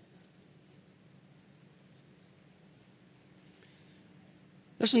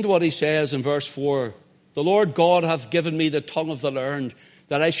 Listen to what He says in verse 4. The Lord God hath given me the tongue of the learned,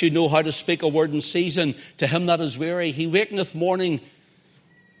 that I should know how to speak a word in season to him that is weary. He wakeneth morning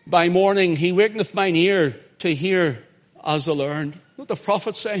by morning. He wakeneth mine ear to hear as the learned. What the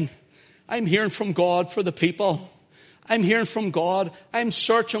prophet's saying? I'm hearing from God for the people. I'm hearing from God. I'm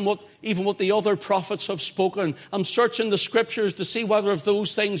searching what the other prophets have spoken. I'm searching the scriptures to see whether if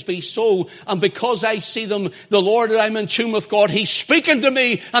those things be so. And because I see them, the Lord, I'm in tune with God. He's speaking to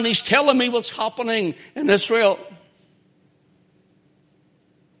me and He's telling me what's happening in Israel.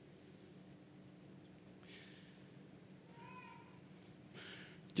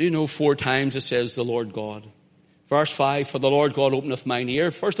 Do you know 4 times it says the Lord God? Verse 5, for the Lord God openeth mine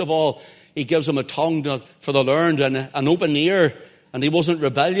ear. First of all, He gives him a tongue for the learned and an open ear, and he wasn't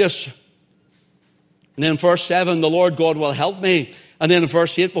rebellious. And then verse 7, the Lord God will help me. And then in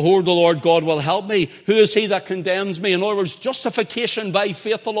verse 8, behold, the Lord God will help me. Who is he that condemns me? In other words, justification by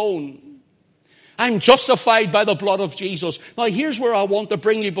faith alone. I'm justified by the blood of Jesus. Now here's where I want to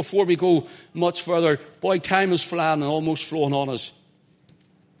bring you before we go much further. Boy, time is flying and almost flowing on us.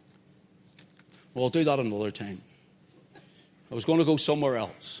 Well, I'll do that another time. I was going to go somewhere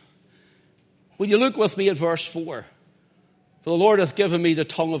else. Will you look with me at verse 4? For the Lord hath given me the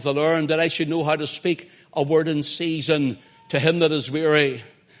tongue of the learned, that I should know how to speak a word in season to him that is weary.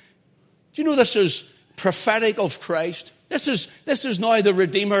 Do you know this is prophetic of Christ? This is now the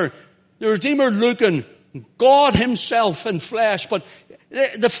Redeemer. The Redeemer looking, God Himself in flesh, but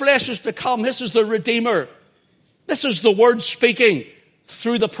the flesh is to come. This is the Redeemer. This is the Word speaking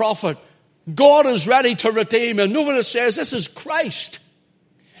through the prophet. God is ready to redeem. And know what it says? This is Christ.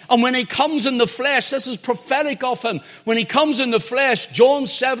 And when He comes in the flesh, this is prophetic of Him. When He comes in the flesh, John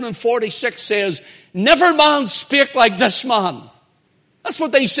 7:46 says, never man spake like this man. That's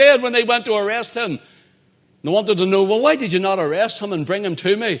what they said when they went to arrest Him. They wanted to know, well, why did you not arrest Him and bring Him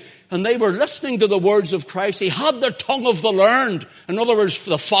to me? And they were listening to the words of Christ. He had the tongue of the learned. In other words,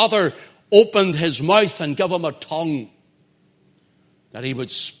 the Father opened His mouth and gave Him a tongue that He would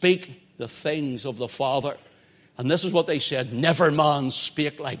speak the things of the Father. And this is what they said, never man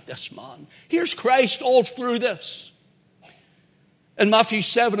spake like this man. Here's Christ all through this. In Matthew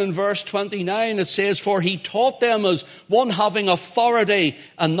 7 and verse 29 it says, for He taught them as one having authority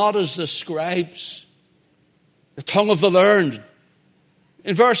and not as the scribes. The tongue of the learned.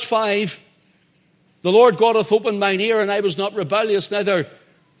 In verse 5, the Lord God hath opened mine ear, and I was not rebellious, neither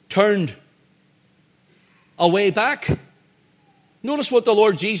turned away back. Notice what the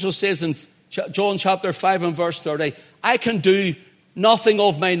Lord Jesus says in John chapter 5 and verse 30. I can do nothing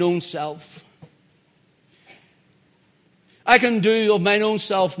of mine own self. I can do of mine own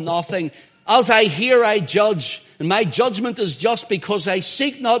self nothing. As I hear, I judge. And my judgment is just, because I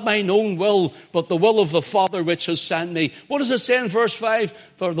seek not mine own will, but the will of the Father which has sent me. What does it say in verse 5?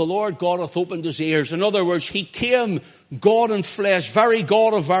 For the Lord God hath opened His ears. In other words, He came God in flesh, very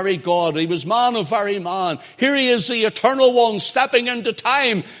God of very God. He was man of very man. Here He is, the eternal one, stepping into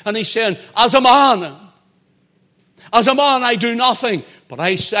time. And He's saying, as a man I do nothing, but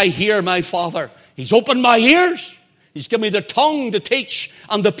I hear my Father. He's opened my ears. He's given me the tongue to teach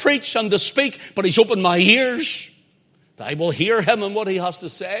and to preach and to speak, but He's opened my ears that I will hear Him and what He has to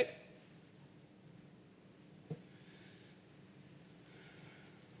say.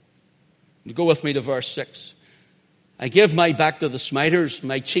 You go with me to verse 6. I gave my back to the smiters,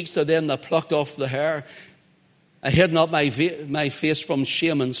 my cheeks to them that plucked off the hair. I hid not my face from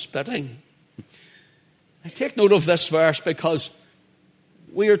shame and spitting. I take note of this verse because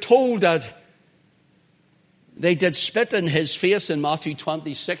we are told that they did spit in His face in Matthew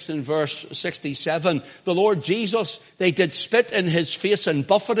 26 and verse 67. The Lord Jesus, they did spit in His face and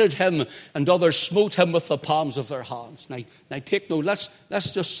buffeted Him, and others smote Him with the palms of their hands. Now take note,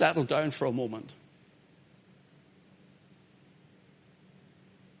 let's just settle down for a moment.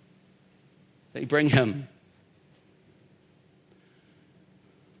 They bring Him.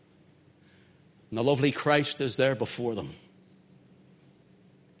 And the lovely Christ is there before them.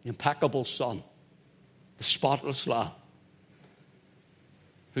 The impeccable Son. The spotless Lamb.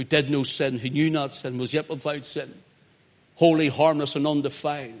 Who did no sin, who knew not sin, was yet without sin. holy, harmless, and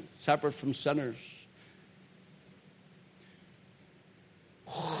undefiled, separate from sinners.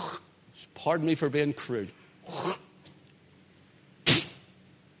 Pardon me for being crude.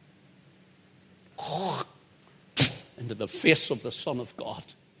 Into the face of the Son of God.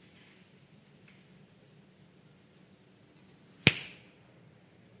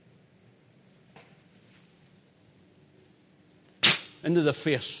 Into the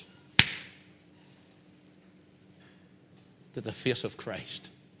face. To the face of Christ.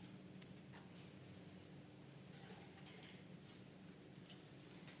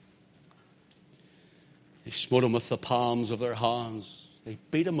 They smote him with the palms of their hands. They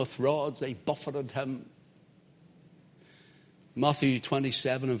beat him with rods. They buffeted him. Matthew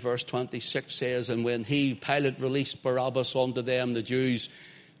 27 and verse 26 says, and when Pilate released Barabbas unto them, the Jews,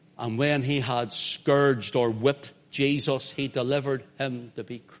 and when he had scourged or whipped Jesus, he delivered him to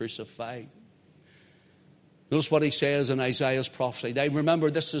be crucified. Notice what he says in Isaiah's prophecy. Now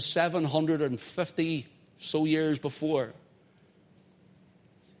remember, this is 750 so years before.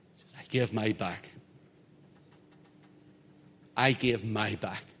 I gave my back. I gave my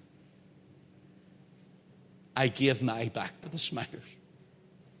back. I gave my back to the smiters.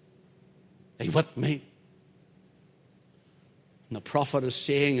 They whipped me. And the prophet is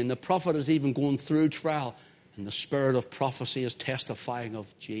saying, and the prophet is even going through trial, and the spirit of prophecy is testifying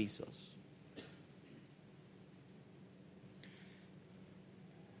of Jesus.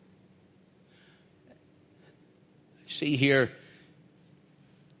 See here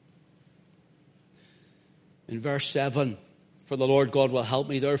in verse 7, for the Lord God will help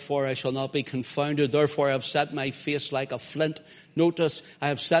me, therefore I shall not be confounded. Therefore I have set my face like a flint. Notice, I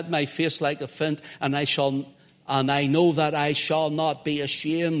have set my face like a flint, and I know that I shall not be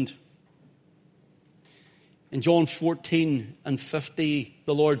ashamed. In John 14 and 50,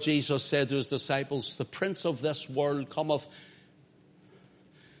 the Lord Jesus said to his disciples, the prince of this world cometh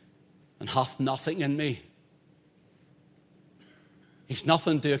and hath nothing in me. He's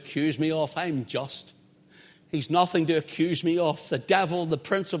nothing to accuse me of. I'm just. He's nothing to accuse me of. The devil, the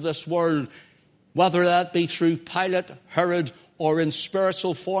prince of this world, whether that be through Pilate, Herod, or in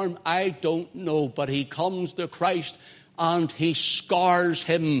spiritual form, I don't know. But he comes to Christ and he scars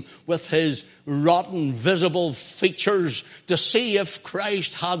him with his rotten, visible features to see if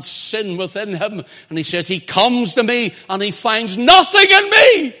Christ had sin within him. And he says, he comes to me and he finds nothing in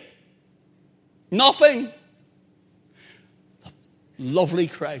me. Nothing. The lovely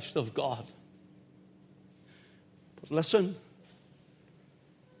Christ of God. Listen,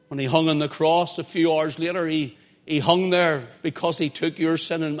 when he hung on the cross a few hours later, he hung there because he took your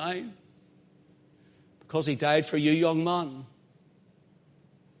sin and mine. Because he died for you, young man.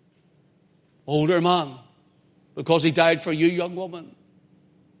 Older man. Because he died for you, young woman.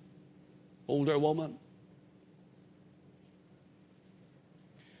 Older woman.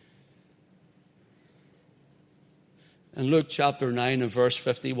 In Luke chapter 9 and verse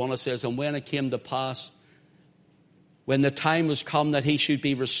 51 it says, and when it came to pass, when the time was come that he should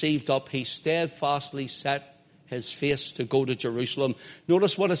be received up, he steadfastly set his face to go to Jerusalem.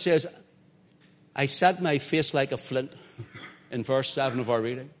 Notice what it says. I set my face like a flint in verse 7 of our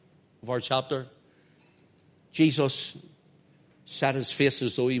reading, of our chapter. Jesus set his face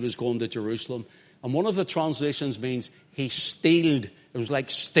as though he was going to Jerusalem. And one of the translations means he steeled. It was like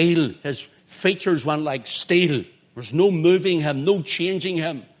steel. His features went like steel. There's no moving him, no changing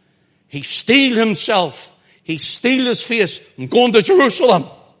him. He steeled himself. He steeled his face. I'm going to Jerusalem.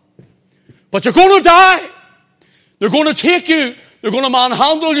 But you're going to die. They're going to take you. They're going to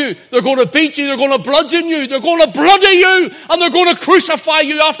manhandle you. They're going to beat you. They're going to bludgeon you. They're going to bloody you. And they're going to crucify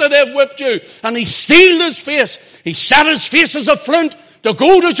you after they've whipped you. And he steeled his face. He set his face as a flint to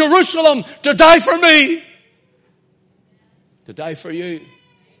go to Jerusalem to die for me. To die for you.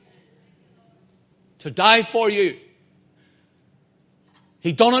 To die for you.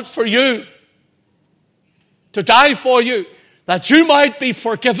 He done it for you. To die for you, that you might be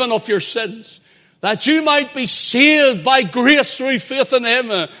forgiven of your sins, that you might be saved by grace through faith in him,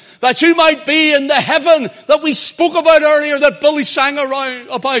 that you might be in the heaven that we spoke about earlier, that Billy sang around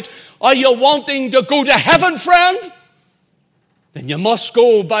about. Are you wanting to go to heaven, friend? Then you must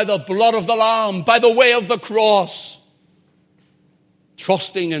go by the blood of the Lamb, by the way of the cross,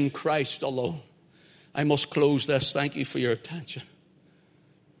 trusting in Christ alone. I must close this. Thank you for your attention.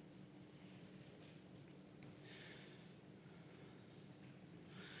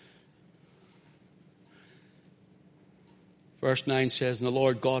 Verse 9 says, and the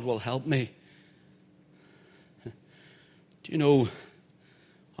Lord God will help me. Do you know,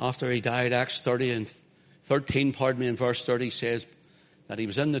 after he died, Acts 13, in verse 30 says that he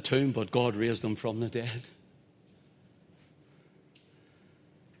was in the tomb, but God raised him from the dead.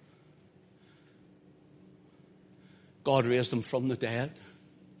 God raised him from the dead.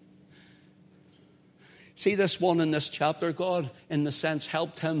 See, this one in this chapter, God, in the sense,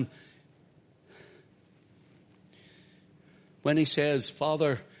 helped him when he says,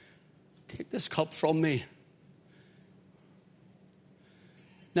 Father, take this cup from me.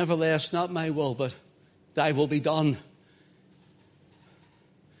 Nevertheless, not my will, but thy will be done.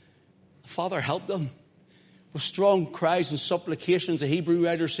 The Father helped him. With strong cries and supplications, the Hebrew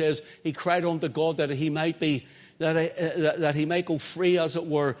writer says, he cried unto God that he might be that he might go free, as it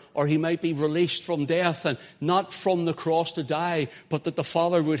were, or he might be released from death, and not from the cross to die, but that the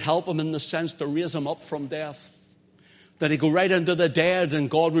Father would help him in the sense to raise him up from death. That he'd go right into the dead and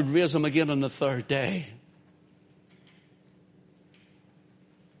God would raise him again on the third day.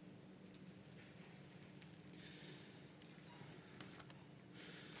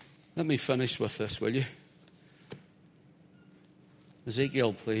 Let me finish with this, will you?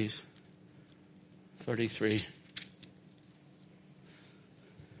 Ezekiel, please. 33.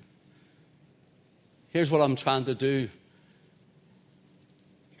 Here's what I'm trying to do.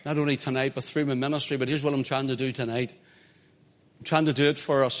 Not only tonight, but through my ministry, but here's what I'm trying to do tonight. I'm trying to do it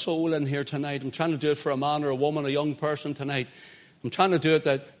for a soul in here tonight. I'm trying to do it for a man or a woman, a young person tonight. I'm trying to do it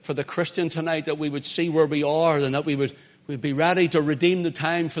that for the Christian tonight, that we would see where we are and that we'd be ready to redeem the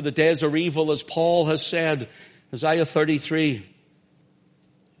time, for the days are evil, as Paul has said. Isaiah 33.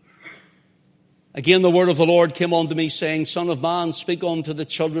 Again, the word of the Lord came unto me, saying, Son of man, speak unto the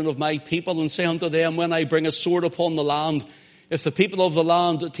children of my people, and say unto them, when I bring a sword upon the land, if the people of the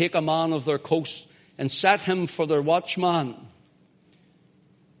land take a man of their coast, and set him for their watchman,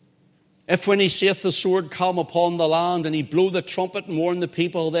 if when he saith the sword come upon the land, and he blow the trumpet and warn the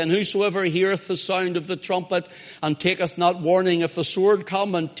people, then whosoever heareth the sound of the trumpet, and taketh not warning, if the sword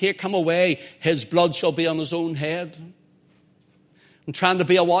come and take him away, his blood shall be on his own head. I'm trying to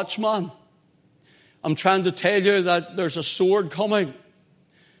be a watchman. I'm trying to tell you that there's a sword coming.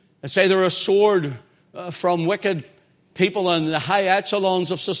 It's either a sword from wicked people in the high echelons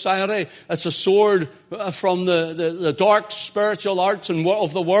of society. It's a sword from the dark spiritual arts and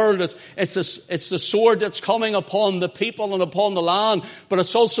of the world. It's the sword that's coming upon the people and upon the land. But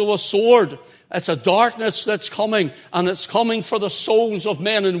it's also a sword. It's a darkness that's coming, and it's coming for the souls of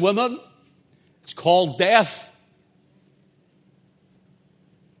men and women. It's called death.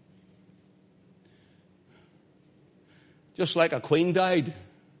 Just like a queen died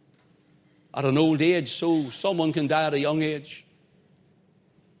at an old age, so someone can die at a young age.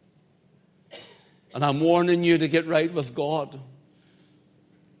 And I'm warning you to get right with God.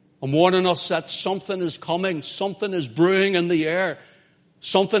 I'm warning us that something is coming, something is brewing in the air,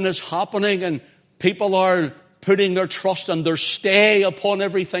 something is happening, and people are putting their trust and their stay upon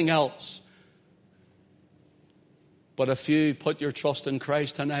everything else. But if you put your trust in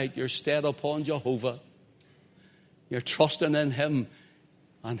Christ tonight, you're stayed upon Jehovah. You're trusting in him,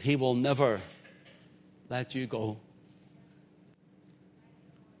 and he will never let you go.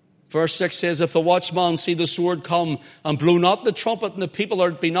 Verse 6 says, if the watchman see the sword come, and blow not the trumpet, and the people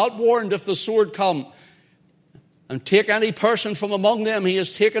be not warned if the sword come, and take any person from among them, he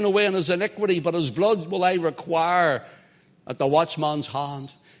is taken away in his iniquity, but his blood will I require at the watchman's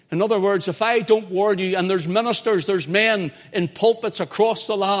hand. In other words, if I don't warn you, and there's ministers, there's men in pulpits across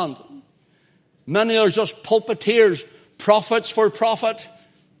the land, many are just pulpiteers, prophets for profit.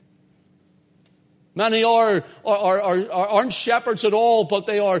 Many aren't shepherds at all, but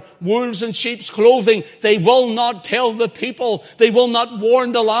they are wolves in sheep's clothing. They will not tell the people. They will not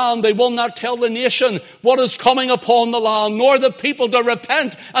warn the land. They will not tell the nation what is coming upon the land, nor the people to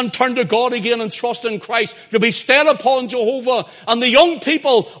repent and turn to God again and trust in Christ, to be stayed upon Jehovah. And the young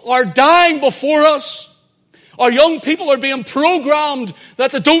people are dying before us. Our young people are being programmed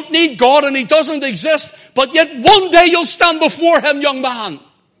that they don't need God and he doesn't exist. But yet one day you'll stand before him, young man.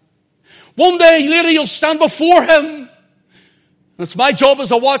 One day, lady, you'll stand before him. And it's my job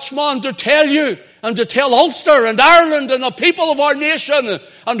as a watchman to tell you and to tell Ulster and Ireland and the people of our nation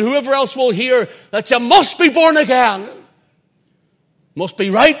and whoever else will hear that you must be born again. Must be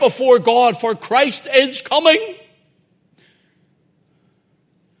right before God, for Christ is coming.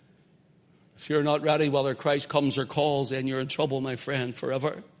 If you're not ready whether Christ comes or calls, then you're in trouble, my friend,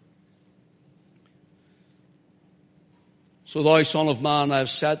 forever. So thou, son of man, I have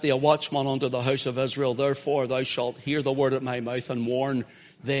set thee a watchman unto the house of Israel. Therefore thou shalt hear the word at my mouth and warn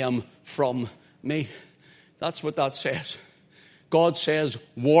them from me. That's what that says. God says,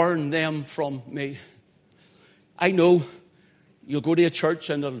 warn them from me. I know you'll go to a church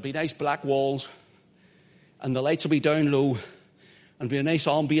and there'll be nice black walls and the lights will be down low and be a nice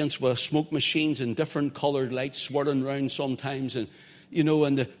ambience with smoke machines and different coloured lights swirling round sometimes, and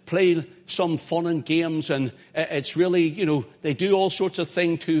and they play some fun and games, and it's really, they do all sorts of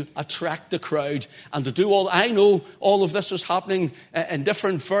things to attract the crowd, and to do I know all of this is happening in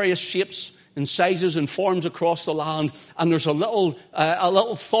different various shapes and sizes and forms across the land, and there's a little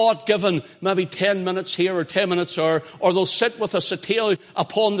thought given, maybe 10 minutes here or 10 minutes there, or they'll sit with a satay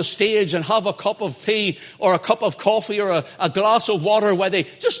upon the stage and have a cup of tea or a cup of coffee or a glass of water where they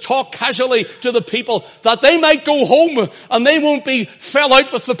just talk casually to the people that they might go home and they won't be fell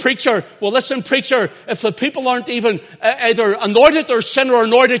out with the preacher. Well, listen, preacher, if the people aren't even either annoyed at their sin or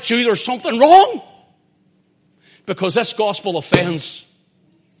annoyed at you, there's something wrong. Because this gospel offends.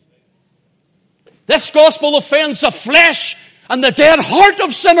 This gospel offends the flesh and the dead heart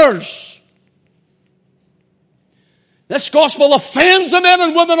of sinners. This gospel offends the men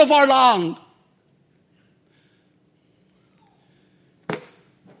and women of our land.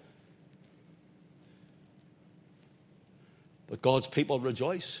 But God's people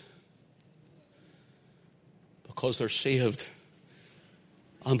rejoice because they're saved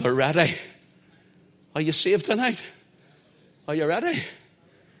and they're ready. Are you saved tonight? Are you ready?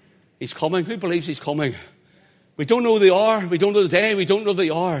 He's coming. Who believes he's coming? We don't know the hour. We don't know the day. We don't know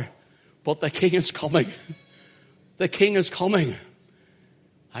the hour. But the King is coming. The King is coming.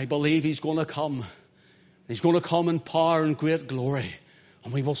 I believe he's going to come. He's going to come in power and great glory.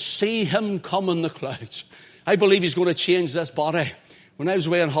 And we will see him come in the clouds. I believe he's going to change this body. When I was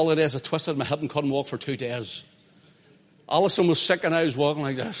away on holidays, I twisted my hip and couldn't walk for 2 days. Alison was sick and I was walking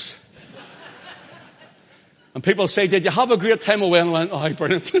like this. And people say, did you have a great time away? And I went, oh,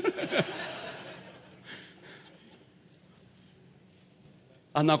 brilliant.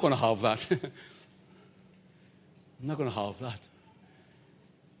 I'm not going to have that. I'm not going to have that.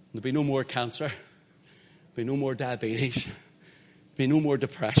 There'll be no more cancer. There'll be no more diabetes. There'll be no more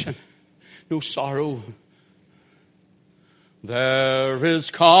depression. No sorrow. There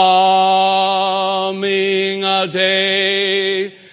is coming a day